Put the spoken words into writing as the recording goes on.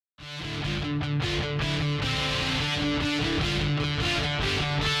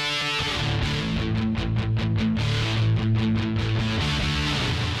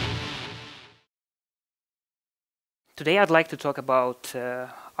Today I'd like to talk about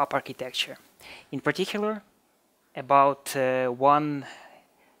app architecture. In particular, about one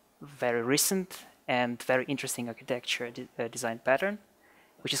very recent and very interesting architecture design pattern,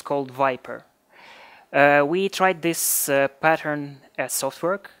 which is called Viper. We tried this pattern at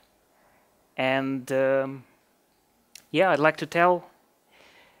Softwerk, and yeah, I'd like to tell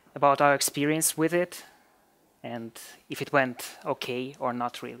about our experience with it and if it went okay or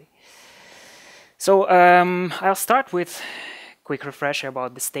not really. So I'll start with a quick refresher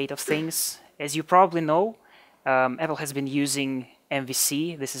about the state of things. As you probably know, Apple has been using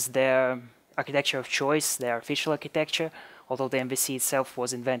MVC. This is their architecture of choice, their official architecture, although the MVC itself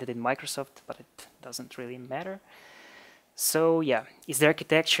was invented in Microsoft, but it doesn't really matter. So yeah, it's the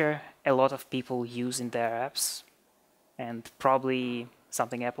architecture a lot of people use in their apps, and probably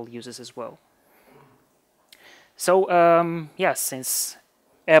something Apple uses as well. So yeah, since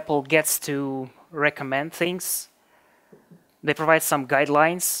Apple gets to recommend things, they provide some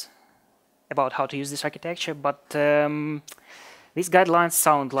guidelines about how to use this architecture, but these guidelines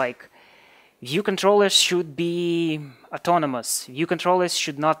sound like view controllers should be autonomous. View controllers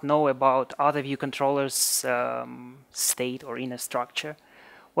should not know about other view controllers' state or inner structure.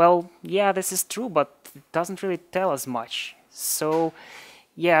 Well, yeah, this is true, but it doesn't really tell us much. So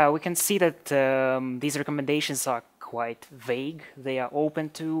yeah, we can see that these recommendations are quite vague. They are open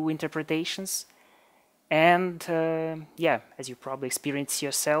to interpretations. And yeah, as you probably experienced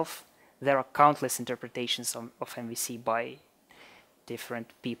yourself, there are countless interpretations of MVC by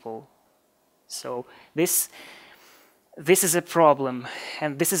different people. So this is a problem.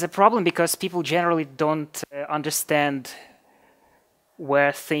 And this is a problem because people generally don't understand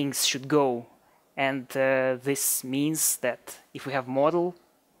where things should go. And this means that if we have model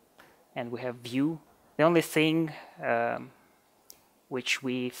and we have view, the only thing which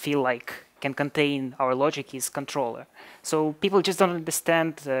we feel like can contain our logic is controller. So people just don't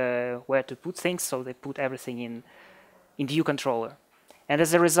understand where to put things, so they put everything in view controller. And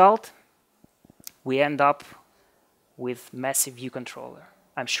as a result, we end up with massive view controller.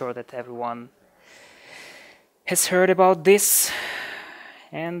 I'm sure that everyone has heard about this,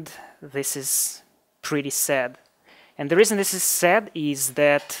 and this is pretty sad. And the reason this is sad is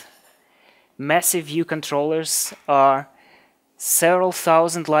that massive view controllers are several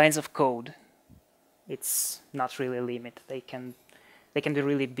thousand lines of code. It's not really a limit. They can be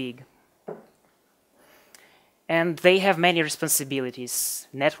really big. And they have many responsibilities: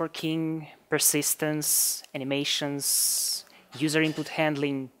 networking, persistence, animations, user input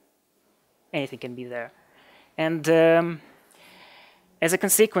handling, anything can be there. And as a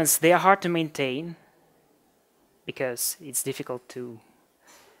consequence, they are hard to maintain because it's difficult to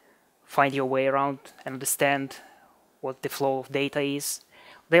find your way around and understand what the flow of data is.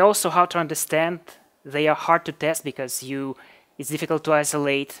 They're also hard to understand. They are hard to test because it's difficult to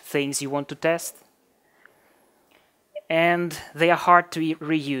isolate things you want to test. And they are hard to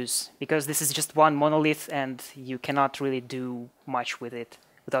reuse because this is just one monolith and you cannot really do much with it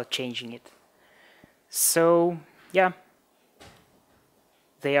without changing it. So yeah,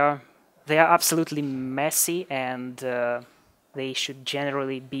 they are absolutely messy, and they should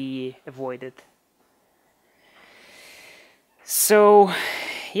generally be avoided. So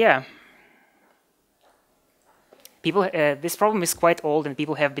yeah, this problem is quite old, and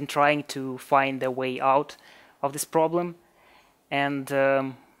people have been trying to find their way out of this problem, and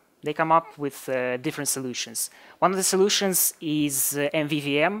they come up with different solutions. One of the solutions is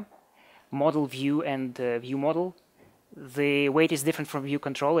MVVM, model view and view model. The way it is different from view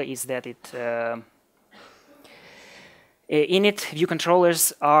controller is that in it, view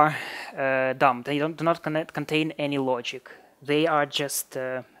controllers are dumb. They do not contain any logic. They are just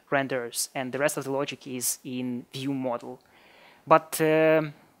renderers, and the rest of the logic is in view model. But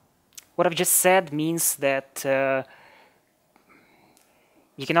what I've just said means that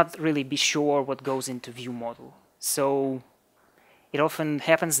you cannot really be sure what goes into view model. So it often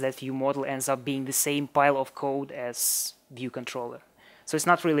happens that view model ends up being the same pile of code as view controller. So it's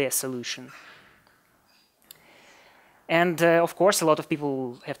not really a solution. And of course, a lot of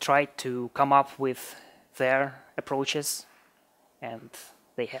people have tried to come up with their approaches, and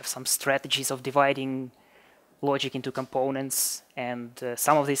they have some strategies of dividing logic into components, and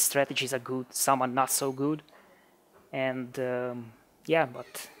some of these strategies are good, some are not so good. And yeah,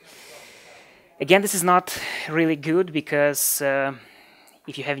 but again, this is not really good because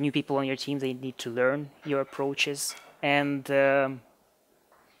if you have new people on your team, they need to learn your approaches, and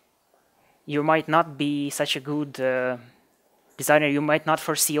you might not be such a good designer, you might not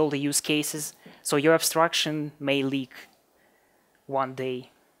foresee all the use cases, so your abstraction may leak one day.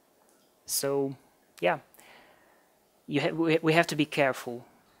 So yeah, we have to be careful.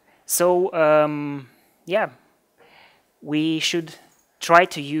 So yeah, we should try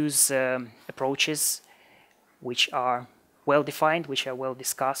to use approaches which are well defined, which are well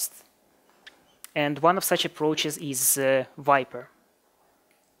discussed. And one of such approaches is Viper.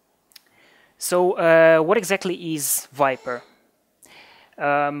 So what exactly is Viper?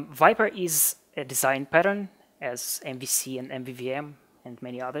 Viper is a design pattern, as MVC and MVVM and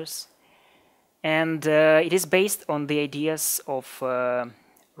many others. And it is based on the ideas of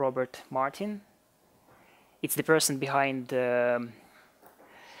Robert Martin. It's the person behind the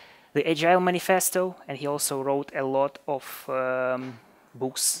Agile Manifesto, and he also wrote a lot of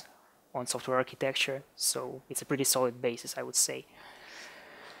books on software architecture, so it's a pretty solid basis, I would say.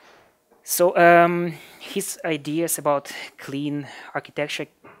 So his ideas about clean architecture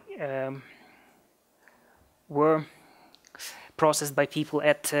were processed by people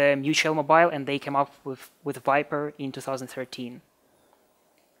at Mutual Mobile, and they came up with Viper in 2013.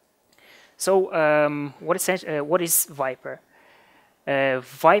 So what is Viper?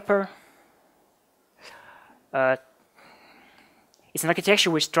 Viper is an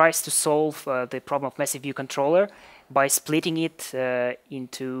architecture which tries to solve the problem of massive view controller by splitting it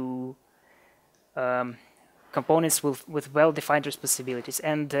into components with well-defined responsibilities.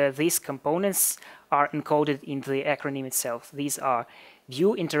 And these components are encoded in the acronym itself. These are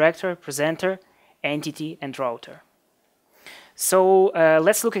view, interactor, presenter, entity, and router. So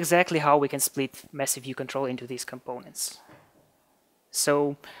let's look exactly how we can split massive view control into these components.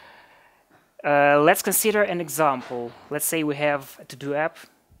 So let's consider an example. Let's say we have a to-do app,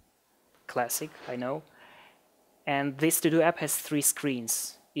 classic, I know. And this to-do app has 3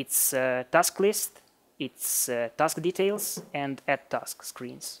 screens. It's task list, it's task details, and add task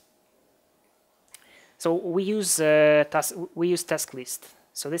screens. So we use task list.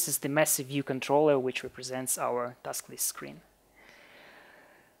 So this is the massive view controller which represents our task list screen.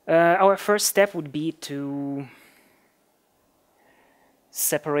 Our first step would be to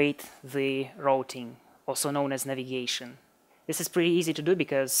separate the routing, also known as navigation. This is pretty easy to do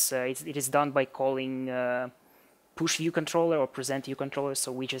because it is done by calling push view controller or present view controller,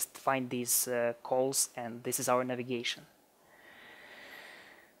 so we just find these calls and this is our navigation.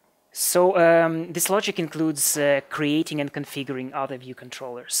 So this logic includes creating and configuring other view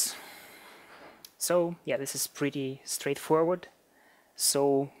controllers. So yeah, this is pretty straightforward.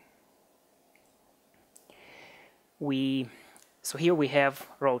 So here we have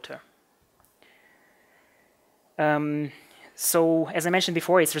router. So as I mentioned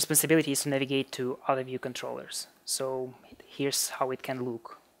before, its responsibility is to navigate to other view controllers. So here's how it can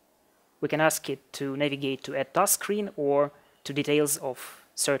look. We can ask it to navigate to add task screen or to details of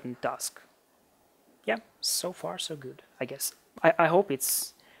certain task. Yeah, so far so good, I guess. I hope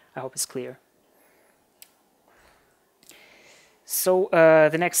it's clear. So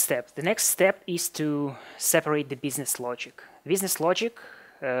the next step. The next step is to separate the business logic. The business logic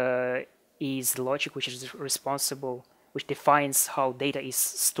is the logic which is responsible, which defines how data is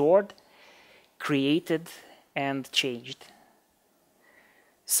stored, created, and changed.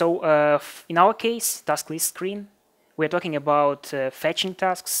 So in our case, task list screen, we're talking about fetching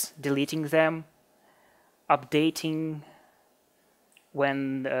tasks, deleting them, updating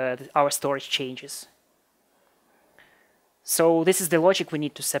when our storage changes. So this is the logic we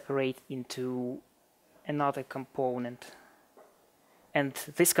need to separate into another component. And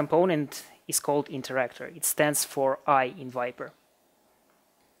this component is called interactor. It stands for I in Viper.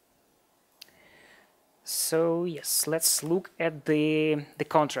 So yes, let's look at the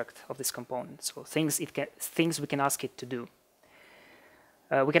contract of this component. So things we can ask it to do.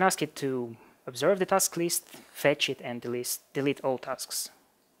 We can ask it to observe the task list, fetch it, and delete all tasks.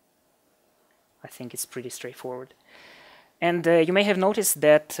 I think it's pretty straightforward. And you may have noticed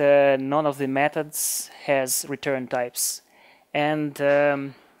that none of the methods has return types. And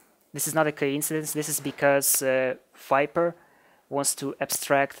this is not a coincidence. This is because Viper wants to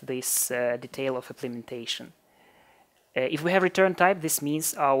abstract this detail of implementation. If we have return type, this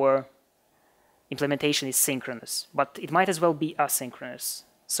means our implementation is synchronous, but it might as well be asynchronous.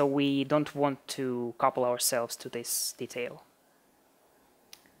 So we don't want to couple ourselves to this detail.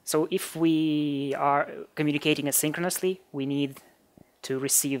 So if we are communicating asynchronously, we need to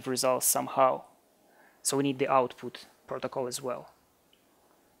receive results somehow. So we need the output protocol as well.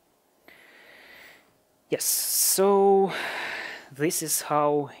 Yes, so this is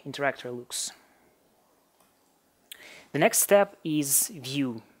how interactor looks. The next step is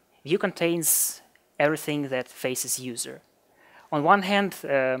view. View contains everything that faces user. On one hand,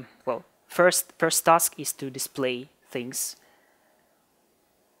 well, first task is to display things.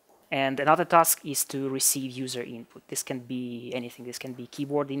 And another task is to receive user input. This can be anything. This can be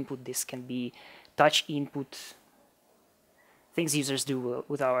keyboard input. This can be touch input. Things users do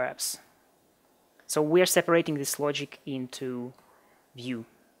with our apps. So we are separating this logic into view.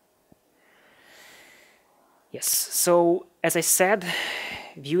 Yes, so as I said,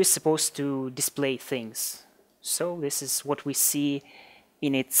 view is supposed to display things. So this is what we see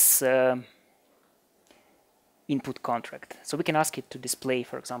in its input contract. So we can ask it to display,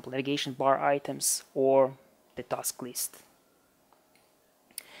 for example, navigation bar items or the task list.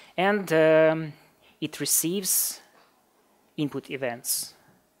 And it receives input events.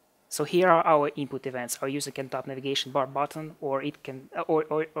 So here are our input events. Our user can tap navigation bar button, or it can,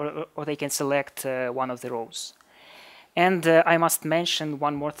 or they can select one of the rows. And I must mention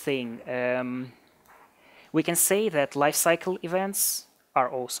one more thing. We can say that lifecycle events are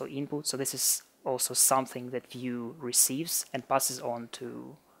also input. So this is also something that view receives and passes on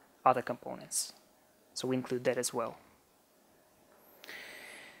to other components. So we include that as well.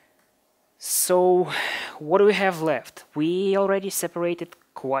 So what do we have left? We already separated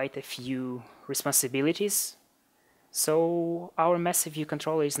quite a few responsibilities. So our massive view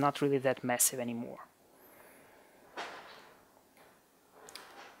controller is not really that massive anymore.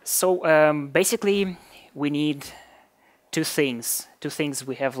 So basically, we need two things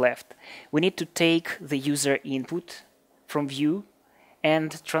we have left. We need to take the user input from view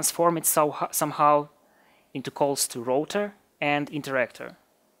and transform it somehow into calls to router and interactor.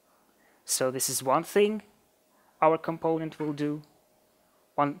 So this is one thing our component will do,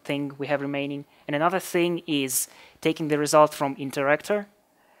 one thing we have remaining. And another thing is taking the result from interactor,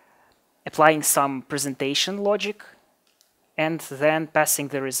 applying some presentation logic, and then passing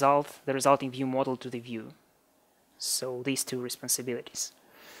the resulting view model to the view. So these two responsibilities.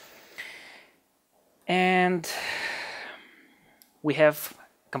 And we have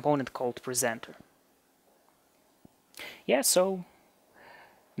a component called presenter. Yeah, so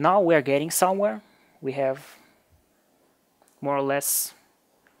now we're getting somewhere. We have more or less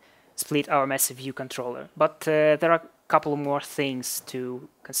split our massive view controller. But there are a couple more things to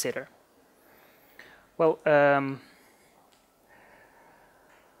consider. Well,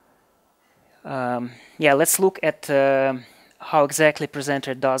 yeah, let's look at how exactly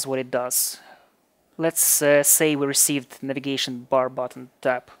presenter does what it does. Let's say we received navigation bar button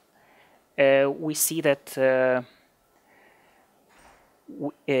tap. We see that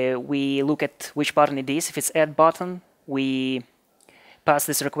we look at which button it is. If it's add button, we pass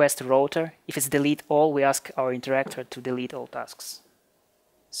this request to router. If it's delete all, we ask our interactor to delete all tasks.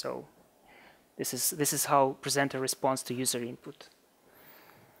 So this is how presenter responds to user input.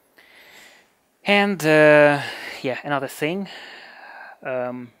 And yeah, another thing,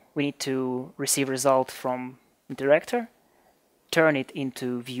 we need to receive result from interactor, turn it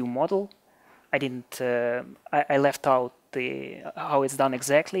into view model. I left out how it's done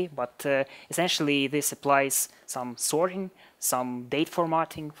exactly, but essentially this applies some sorting, some date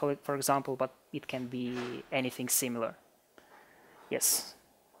formatting, for example, but it can be anything similar. Yes.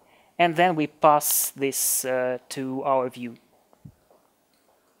 And then we pass this to our view.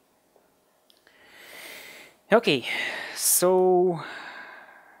 Okay, so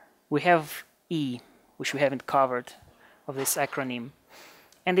we have E, which we haven't covered, of this acronym.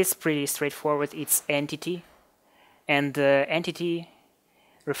 And it's pretty straightforward. It's entity. And entity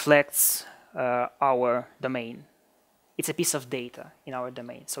reflects our domain. It's a piece of data in our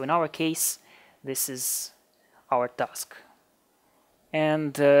domain. So in our case, this is our task.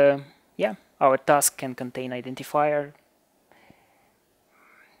 And yeah, our task can contain identifier.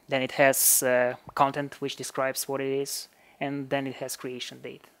 Then it has content which describes what it is, and then it has creation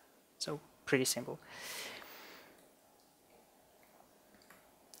date. So pretty simple.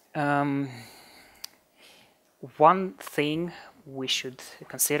 One thing we should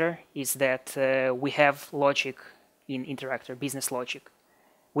consider is that we have logic in interactor, business logic.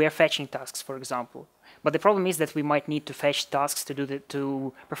 We are fetching tasks, for example. But the problem is that we might need to fetch tasks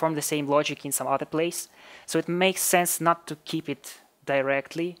to perform the same logic in some other place. So it makes sense not to keep it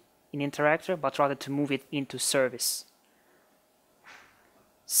directly in interactor, but rather to move it into service.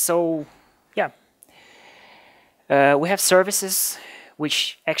 So yeah, we have services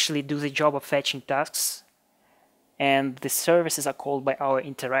which actually do the job of fetching tasks, and the services are called by our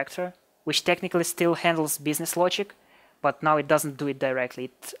interactor, which technically still handles business logic, but now it doesn't do it directly.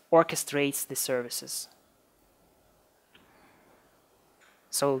 It orchestrates the services.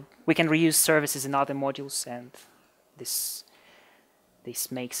 So we can reuse services in other modules, and this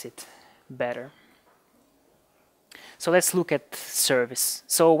makes it better. So let's look at service.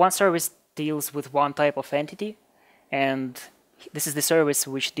 So one service deals with one type of entity, and This is the service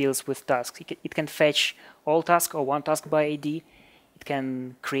which deals with tasks. It can fetch all tasks or one task by ID. It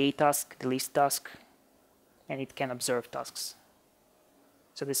can create task, delete task, and it can observe tasks.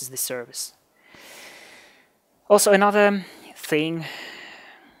 So this is the service. Also, another thing,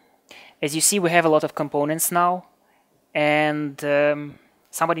 as you see, we have a lot of components now, and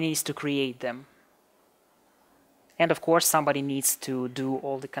somebody needs to create them. And of course, somebody needs to do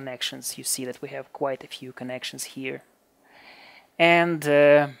all the connections. You see that we have quite a few connections here. And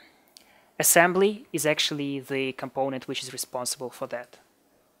assembly is actually the component which is responsible for that.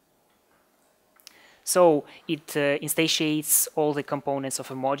 So it instantiates all the components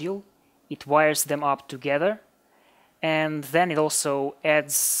of a module, it wires them up together, and then it also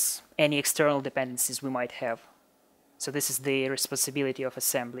adds any external dependencies we might have. So this is the responsibility of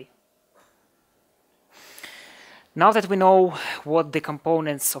assembly. Now that we know what the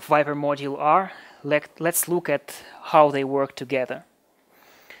components of Viper module are, let's look at how they work together.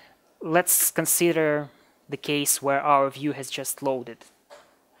 Let's consider the case where our view has just loaded.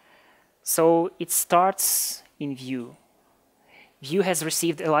 So it starts in view. View has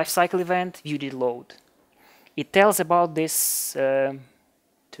received a lifecycle event, view did load. It tells about this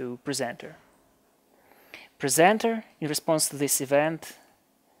to presenter. Presenter, in response to this event,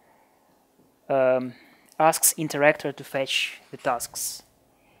 asks interactor to fetch the tasks.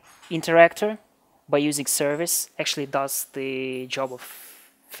 Interactor, by using service, actually does the job of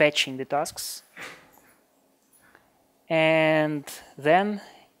fetching the tasks. And then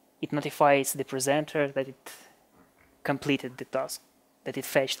it notifies the presenter that it completed the task, that it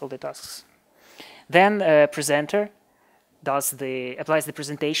fetched all the tasks. Then presenter applies the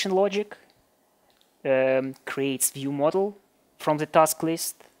presentation logic, creates view model from the task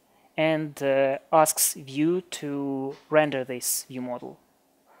list, and asks view to render this view model.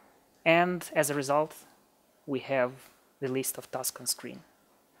 And as a result, we have the list of tasks on screen.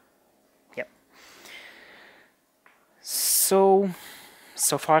 Yep. So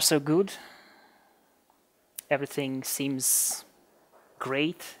far so good. Everything seems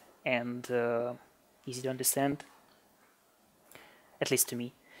great and easy to understand, at least to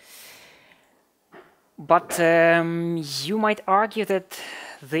me. But you might argue that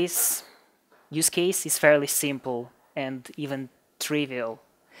this use case is fairly simple and even trivial.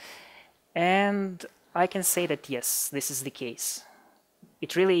 And I can say that yes, this is the case.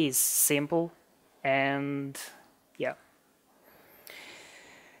 It really is simple, and yeah.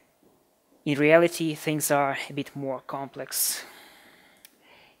 In reality, things are a bit more complex.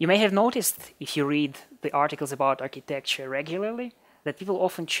 You may have noticed, if you read the articles about architecture regularly, that people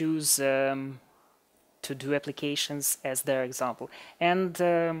often choose to do applications as their example. And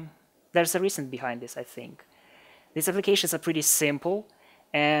there's a reason behind this, I think. These applications are pretty simple,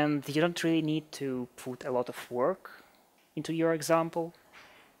 and you don't really need to put a lot of work into your example.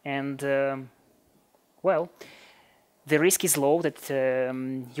 And, well, the risk is low that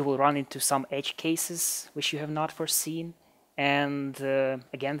you will run into some edge cases which you have not foreseen. And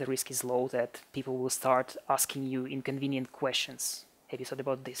again, the risk is low that people will start asking you inconvenient questions. Have you thought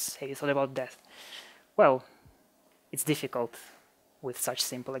about this? Have you thought about that? Well, it's difficult with such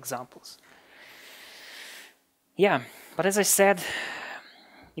simple examples. Yeah, but as I said,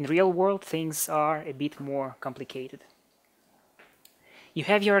 in real world, things are a bit more complicated. You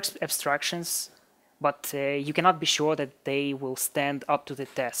have your abstractions, but you cannot be sure that they will stand up to the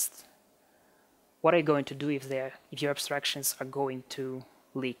test. What are you going to do if your abstractions are going to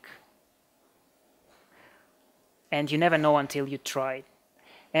leak? And you never know until you try.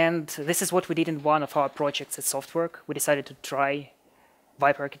 And this is what we did in one of our projects at Softwerk. We decided to try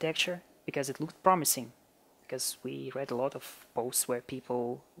Viper architecture because it looked promising. Because we read a lot of posts where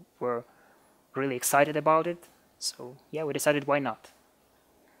people were really excited about it. So yeah, we decided why not.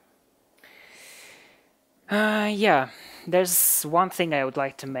 Yeah, there's one thing I would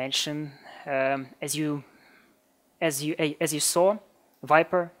like to mention. As you saw,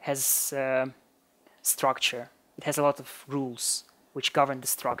 Viper has structure. It has a lot of rules which govern the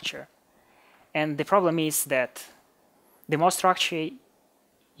structure. And the problem is that the more structure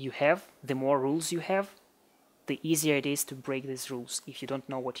you have, the more rules you have, the easier it is to break these rules if you don't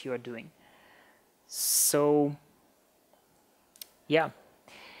know what you are doing. So yeah,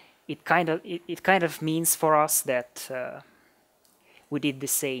 it kind of means for us that we did the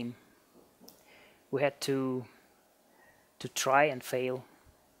same. We had to try and fail.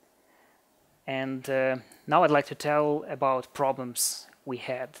 And now I'd like to tell about problems we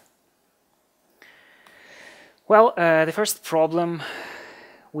had. Well, the first problem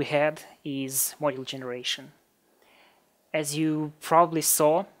we had is module generation. As you probably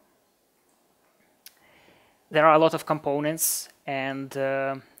saw, there are a lot of components, and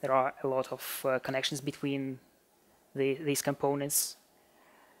there are a lot of connections between these components.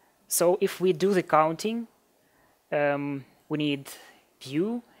 So if we do the counting, we need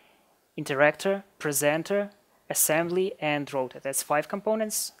view, interactor, presenter, assembly, and rotor. That's 5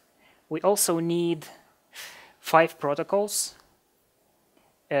 components. We also need 5 protocols: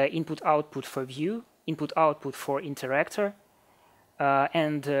 input-output for view, input-output for interactor,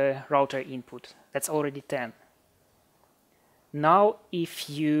 and router input. That's already 10. Now, if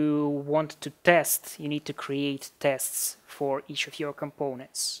you want to test, you need to create tests for each of your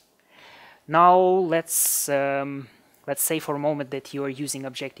components. Now, let's say for a moment that you are using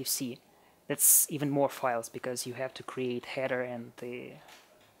Objective-C. That's even more files, because you have to create header and the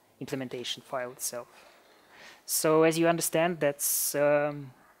implementation file itself. So, as you understand, that's a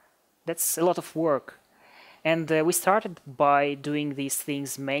lot of work. And we started by doing these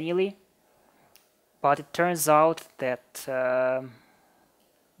things manually, but it turns out that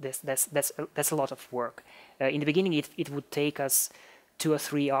that's a lot of work. In the beginning, it would take us 2 or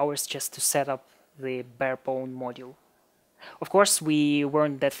 3 hours just to set up the bare-bone module. Of course, we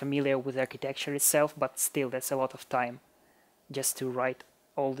weren't that familiar with the architecture itself, but still, that's a lot of time just to write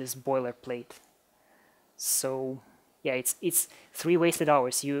all this boilerplate. So, yeah, it's 3 wasted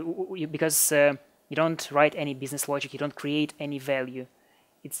hours. Because you don't write any business logic, you don't create any value.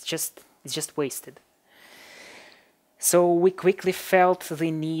 It's just wasted. So we quickly felt the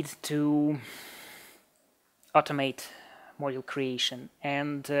need to automate module creation,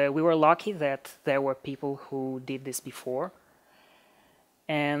 and we were lucky that there were people who did this before.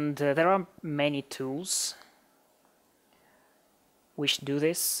 And there are many tools which do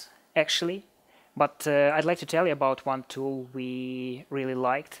this, actually. But I'd like to tell you about one tool we really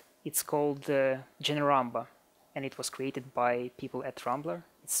liked. It's called Generamba, and it was created by people at Rambler.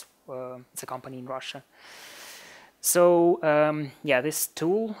 It's a company in Russia. So yeah, this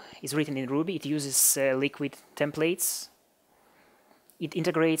tool is written in Ruby. It uses liquid templates. It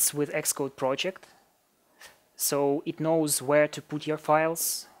integrates with Xcode project, so it knows where to put your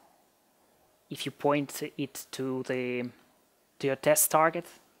files. If you point it to your test target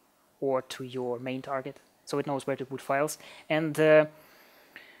or to your main target, so it knows where to put files. And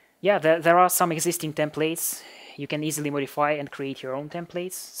yeah, there are some existing templates. You can easily modify and create your own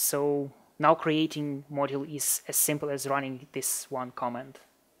templates. So now creating module is as simple as running this one command: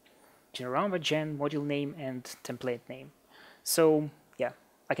 Generamba gen module name and template name. So yeah,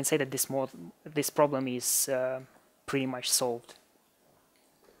 I can say that this problem is pretty much solved.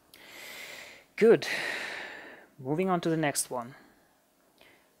 Good. Moving on to the next one.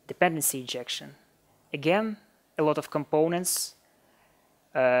 Dependency injection. Again, a lot of components,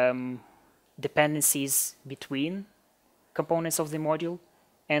 dependencies between components of the module,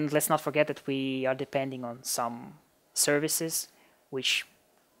 and let's not forget that we are depending on some services which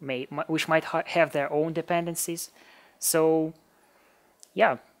might have their own dependencies. So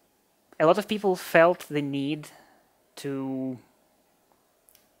yeah, a lot of people felt the need to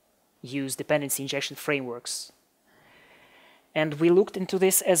use dependency injection frameworks. And we looked into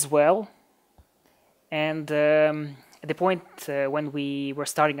this as well. And at the point when we were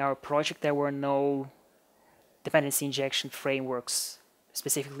starting our project, there were no dependency injection frameworks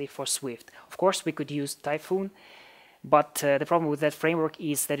specifically for Swift. Of course, we could use Typhoon, but the problem with that framework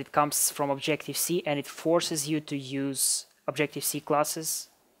is that it comes from Objective-C and it forces you to use Objective-C classes.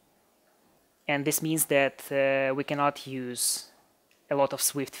 And this means that we cannot use a lot of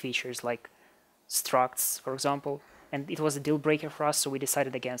Swift features like structs, for example. And it was a deal breaker for us, so we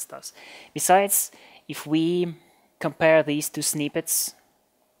decided against us. Besides, if we compare these two snippets,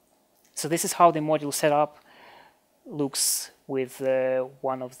 so this is how the module setup looks with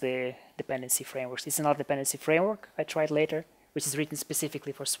one of the dependency frameworks. It's another dependency framework I tried later, which is written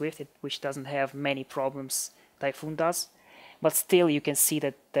specifically for Swift, which doesn't have many problems Typhoon does. But still, you can see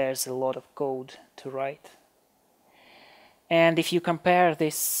that there's a lot of code to write. And if you compare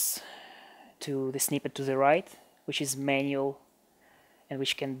this to the snippet to the right, which is manual and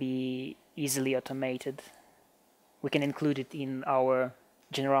which can be easily automated, we can include it in our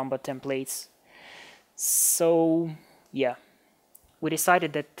Generamba templates. So yeah, we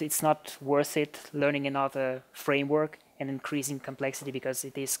decided that it's not worth it learning another framework and increasing complexity, because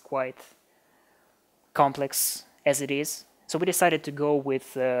it is quite complex as it is. So we decided to go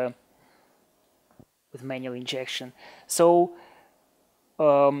with manual injection. So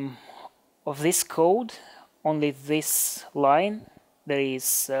of this code, only this line that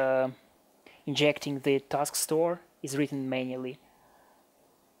is injecting the task store is written manually.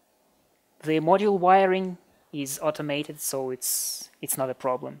 The module wiring is automated, so it's not a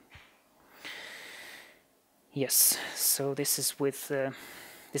problem. Yes, so this is with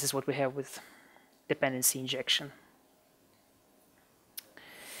this is what we have with dependency injection.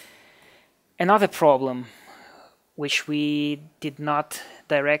 Another problem which we did not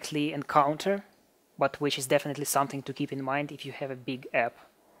directly encounter, but which is definitely something to keep in mind if you have a big app,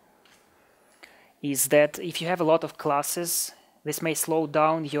 is that if you have a lot of classes, this may slow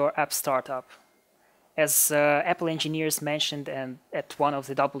down your app startup. As Apple engineers mentioned and at one of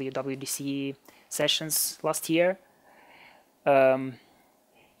the WWDC sessions last year,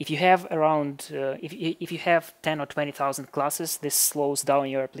 if you have around, if you have 10 or 20,000 classes, this slows down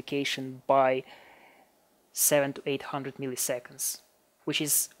your application by 700 to 800 milliseconds, which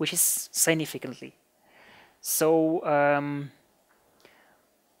is significantly. So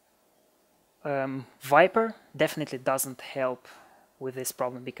Viper definitely doesn't help with this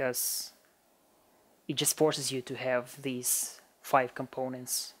problem because it just forces you to have these 5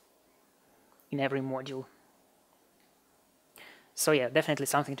 components in every module. So yeah, definitely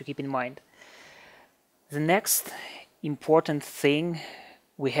something to keep in mind. The next important thing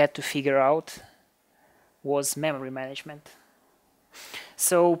we had to figure out was memory management.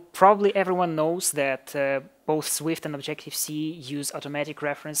 So probably everyone knows that both Swift and Objective-C use automatic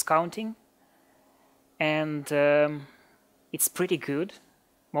reference counting, and it's pretty good.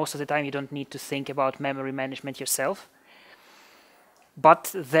 Most of the time you don't need to think about memory management yourself.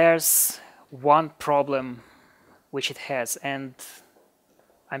 But there's one problem which it has, and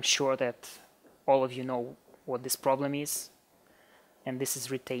I'm sure that all of you know what this problem is, and this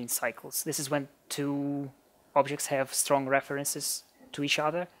is retain cycles. This is when two objects have strong references to each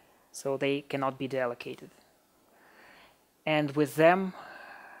other, so they cannot be deallocated. And with them,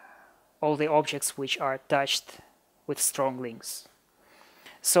 all the objects which are attached with strong links.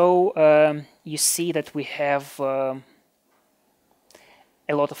 So you see that we have a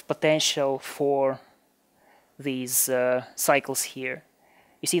lot of potential for these cycles here.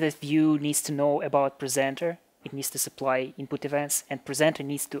 You see that view needs to know about presenter, it needs to supply input events, and presenter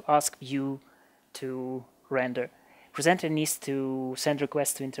needs to ask view to render. Presenter needs to send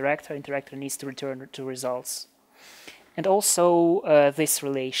requests to interactor, interactor needs to return to results. And also this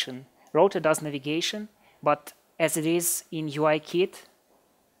relation. Router does navigation, but as it is in UIKit,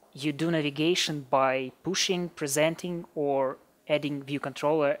 you do navigation by pushing, presenting, or adding view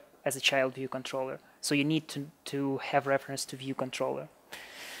controller as a child view controller. So you need to have reference to view controller.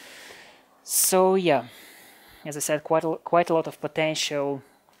 So yeah, as I said, quite a lot of potential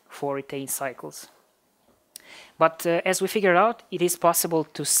for retain cycles. But as we figured out, it is possible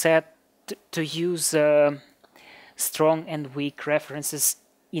to to use strong and weak references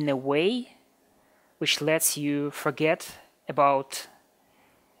in a way which lets you forget about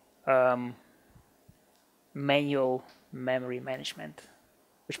manual memory management,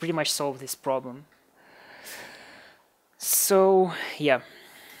 which pretty much solves this problem. So yeah,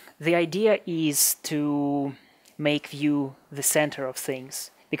 the idea is to make view the center of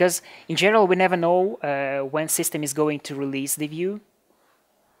things, because in general we never know when system is going to release the view.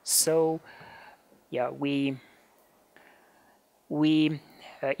 So yeah, we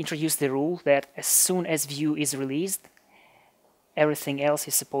introduced the rule that as soon as view is released, everything else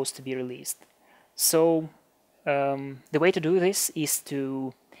is supposed to be released. So the way to do this is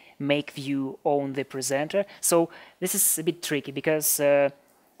to make view own the presenter. So this is a bit tricky because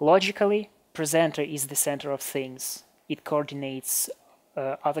logically presenter is the center of things. It coordinates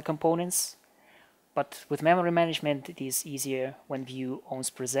other components, but with memory management it is easier when view owns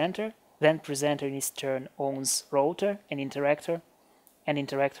presenter, then presenter in its turn owns router and interactor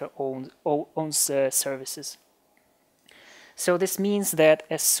owns services. So this means that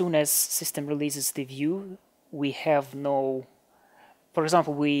as soon as system releases the view, we have no, for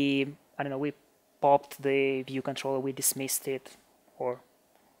example, we popped the view controller, we dismissed it, or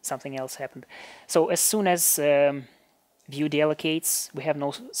something else happened. So as soon as view deallocates, we have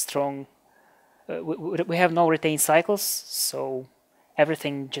no strong, we have no retain cycles, so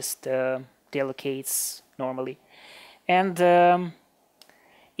everything just deallocates normally. And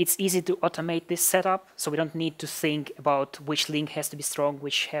it's easy to automate this setup, so we don't need to think about which link has to be strong,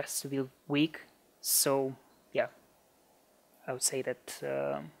 which has to be weak. So yeah, I would say that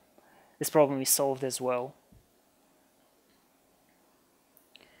this problem is solved as well.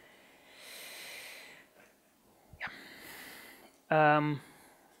 Yeah.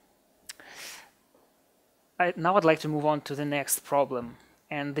 Now I'd like to move on to the next problem.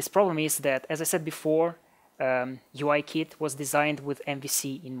 And this problem is that, as I said before, UIKit was designed with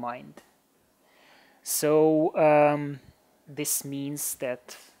MVC in mind. So this means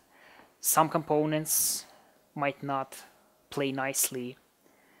that some components might not play nicely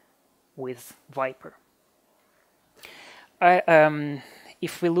with Viper.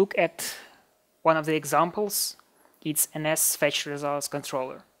 if we look at one of the examples, it's an fetch results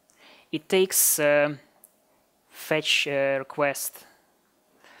controller. It takes fetch request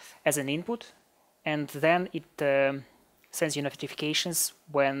as an input, and then it sends you notifications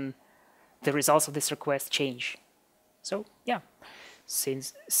when the results of this request change. So yeah,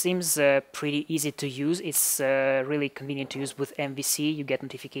 seems pretty easy to use. It's really convenient to use with MVC. You get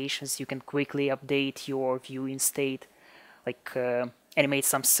notifications. You can quickly update your viewing state, like animate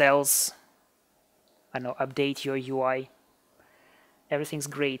some cells. I don't know, update your UI. Everything's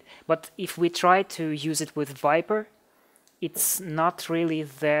great. But if we try to use it with Viper, it's not really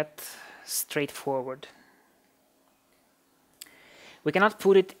that straightforward. We cannot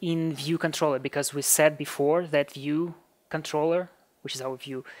put it in view controller because we said before that view controller, which is our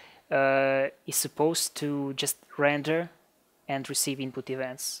view, is supposed to just render and receive input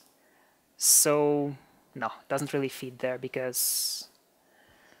events. So no, it doesn't really fit there because,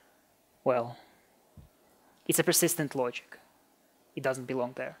 well, it's a persistent logic. It doesn't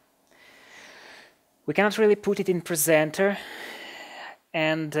belong there. We cannot really put it in presenter,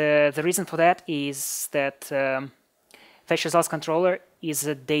 and the reason for that is that fetch results controller is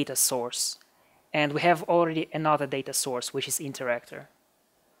a data source, and we have already another data source, which is interactor.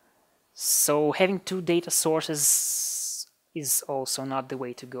 So having two data sources is also not the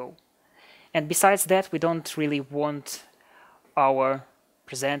way to go. And besides that, we don't really want our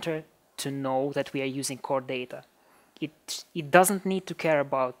presenter to know that we are using core data. It doesn't need to care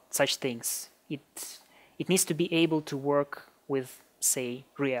about such things. It needs to be able to work with, say,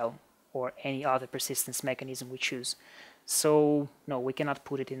 Realm or any other persistence mechanism we choose. So no, we cannot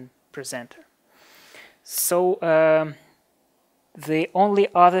put it in presenter. So the only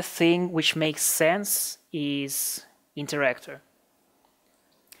other thing which makes sense is interactor.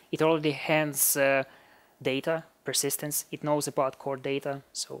 It already hands data, persistence. It knows about core data,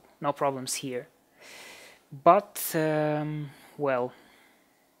 so no problems here. But, well,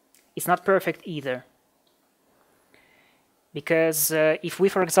 it's not perfect either. Because if we,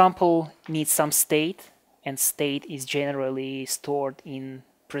 for example, need some state, and state is generally stored in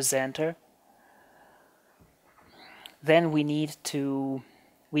presenter, then we need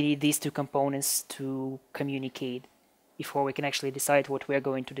these two components to communicate before we can actually decide what we are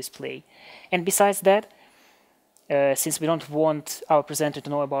going to display. And besides that, since we don't want our presenter to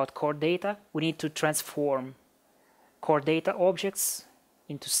know about core data, we need to transform core data objects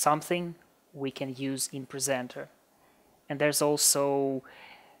into something we can use in presenter. And there's also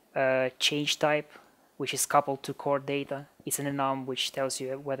a change type, which is coupled to core data. It's an enum which tells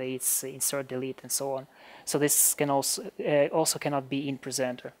you whether it's insert, delete, and so on. So this can also cannot be in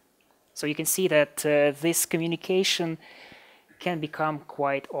presenter. So you can see that this communication can become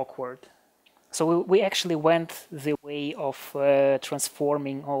quite awkward. So we actually went the way of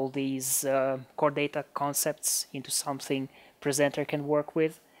transforming all these core data concepts into something presenter can work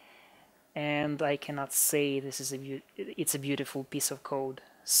with. And I cannot say this is it's a beautiful piece of code.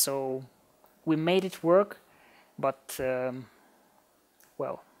 So we made it work, but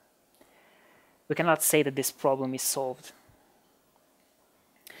well, we cannot say that this problem is solved.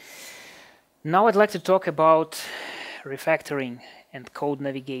 Now I'd like to talk about refactoring and code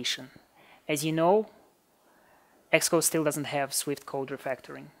navigation. As you know, Xcode still doesn't have Swift code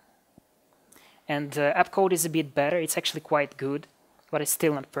refactoring. And AppCode is a bit better. It's actually quite good, but it's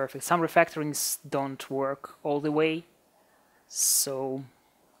still not perfect. Some refactorings don't work all the way. So,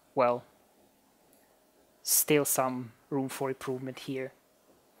 well, still some room for improvement here.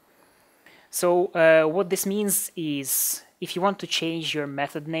 So what this means is if you want to change your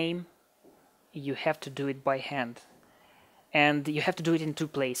method name, you have to do it by hand. And you have to do it in two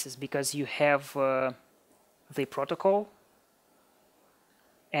places because you have the protocol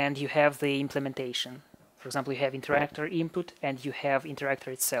and you have the implementation. For example, you have interactor input and you have interactor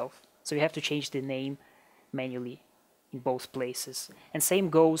itself. So you have to change the name manually in both places. And same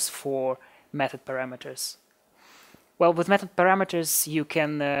goes for method parameters. Well, with method parameters, you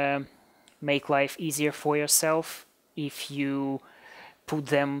can make life easier for yourself if you put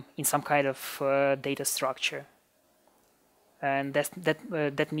them in some kind of data structure. And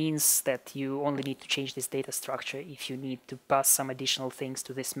that means that you only need to change this data structure if you need to pass some additional things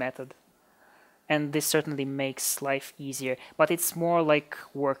to this method. And this certainly makes life easier, but it's more like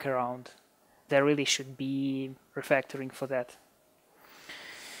workaround. There really should be refactoring for that.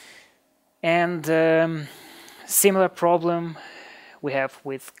 And similar problem we have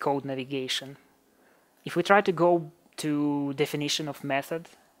with code navigation. If we try to go to definition of method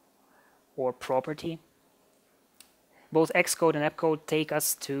or property, both Xcode and AppCode take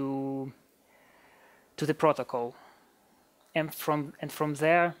us to the protocol. and from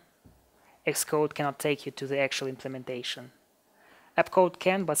there, Xcode cannot take you to the actual implementation. Appcode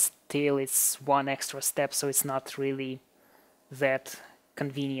can, but still it's one extra step, so it's not really that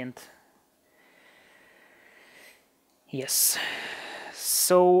convenient. Yes.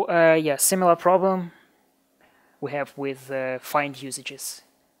 So yeah, similar problem we have with find usages.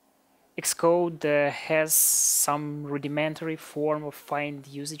 Xcode has some rudimentary form of find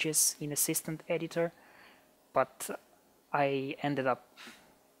usages in Assistant Editor, but I ended up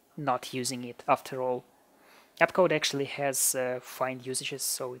not using it after all. Appcode actually has find usages,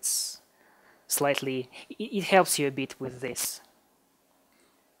 so it's slightly, it helps you a bit with this.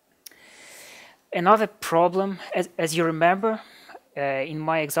 Another problem, as you remember, in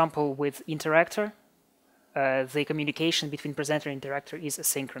my example with interactor, the communication between presenter and interactor is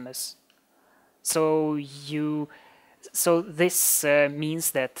asynchronous. So this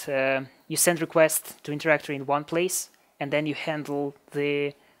means that you send request to interactor in one place, and then you handle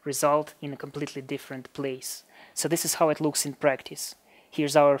the result in a completely different place. So this is how it looks in practice.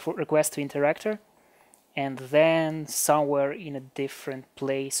 Here's our request to interactor, and then somewhere in a different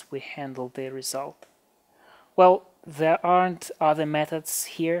place we handle the result. Well, there aren't other methods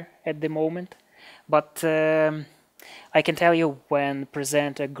here at the moment, but I can tell you when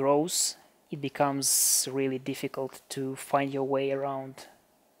presenter grows, it becomes really difficult to find your way around,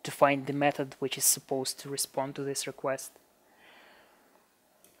 to find the method which is supposed to respond to this request.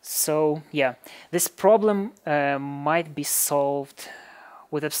 So yeah, this problem might be solved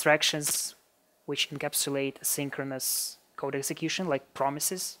with abstractions which encapsulate asynchronous code execution, like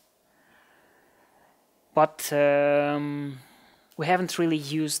promises. But we haven't really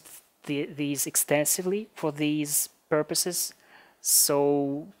used these extensively for these purposes,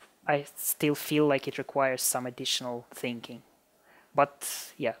 so I still feel like it requires some additional thinking.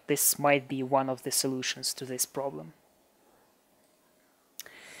 But yeah, this might be one of the solutions to this problem.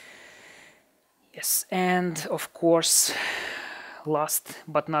 Yes, and of course, last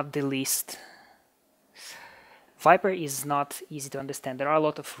but not the least, Viper is not easy to understand. There are a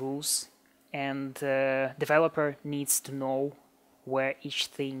lot of rules, and the developer needs to know where each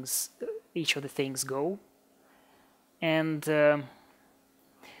of the things go. And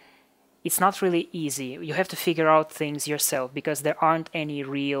it's not really easy. You have to figure out things yourself because there aren't any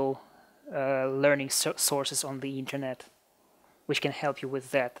real learning sources on the internet which can help you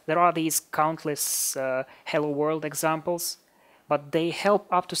with that. There are these countless Hello World examples, but they help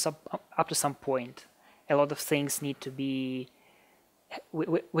up to some point. A lot of things need to be...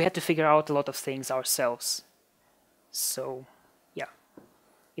 We had to figure out a lot of things ourselves. So, yeah,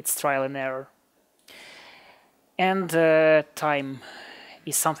 it's trial and error. And time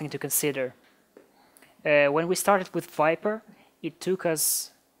is something to consider. When we started with Viper, it took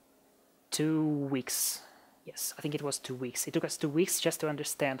us 2 weeks. Yes, I think it was 2 weeks. It took us 2 weeks just to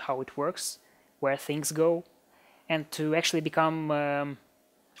understand how it works, where things go, and to actually become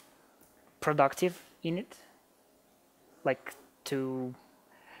productive in it. Like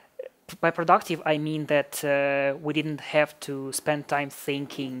by productive, I mean that we didn't have to spend time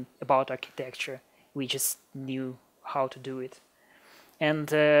thinking about architecture. We just knew how to do it. And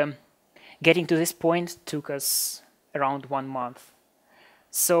getting to this point took us around 1 month.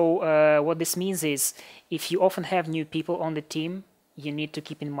 So what this means is, if you often have new people on the team, you need to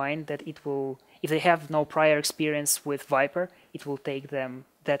keep in mind that it will, if they have no prior experience with Viper, it will take them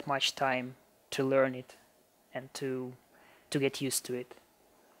that much time to learn it and to get used to it.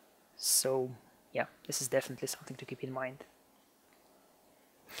 So yeah, this is definitely something to keep in mind.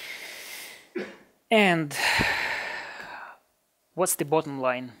 And what's the bottom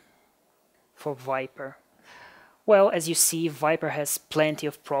line for Viper? Well, as you see, Viper has plenty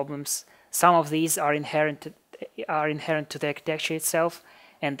of problems. Some of these are inherent to the architecture itself,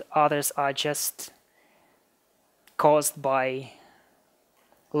 and others are just caused by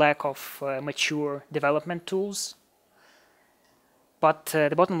lack of mature development tools. But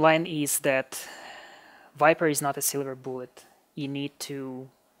the bottom line is that Viper is not a silver bullet. You need to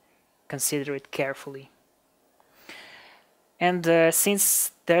consider it carefully. And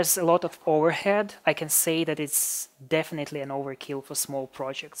since there's a lot of overhead, I can say that it's definitely an overkill for small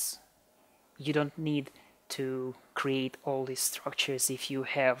projects. You don't need to create all these structures if you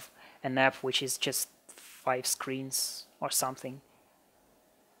have an app which is just 5 screens or something.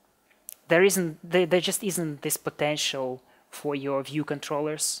 There just isn't this potential for your view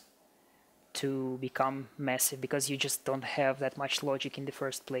controllers to become massive because you just don't have that much logic in the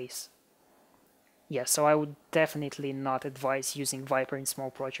first place. Yeah, so I would definitely not advise using Viper in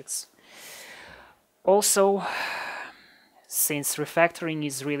small projects. Also, since refactoring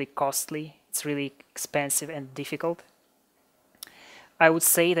is really costly, it's really expensive and difficult, I would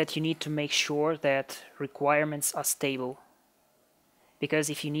say that you need to make sure that requirements are stable. Because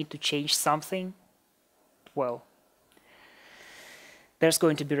if you need to change something, well, there's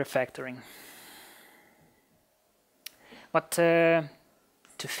going to be refactoring. But to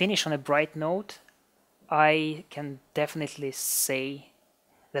finish on a bright note, I can definitely say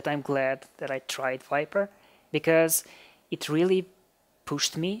that I'm glad that I tried Viper, because it really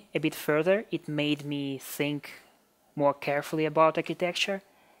pushed me a bit further. It made me think more carefully about architecture,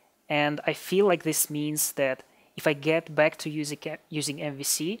 and I feel like this means that if I get back to using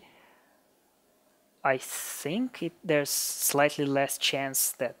MVC, I think there's slightly less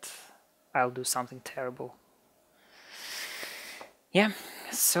chance that I'll do something terrible. Yeah,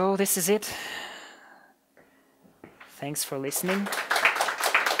 so this is it. Thanks for listening.